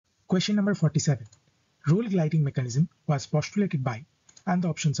Question number 47. Roll gliding mechanism was postulated by, and the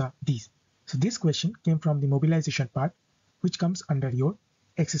options are these. So this question came from the mobilization part, which comes under your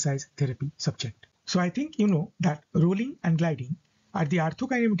exercise therapy subject. So I think you know that rolling and gliding are the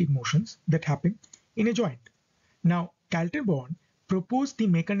orthokinematic motions that happen in a joint. Now, Kaltenborn proposed the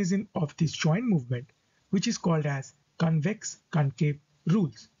mechanism of this joint movement, which is called as convex concave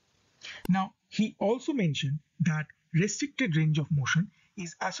rules. Now, he also mentioned that restricted range of motion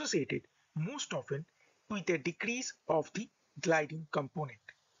is associated most often with a decrease of the gliding component.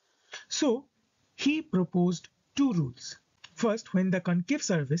 So, he proposed two rules. First, when the concave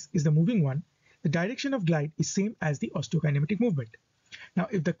surface is the moving one, the direction of glide is same as the osteokinematic movement. Now,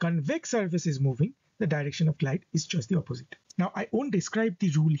 if the convex surface is moving, the direction of glide is just the opposite. Now, I won't describe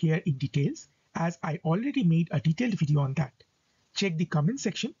the rule here in details as I already made a detailed video on that. Check the comment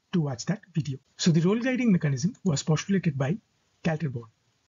section to watch that video. So the roll gliding mechanism was postulated by Kaltenborn.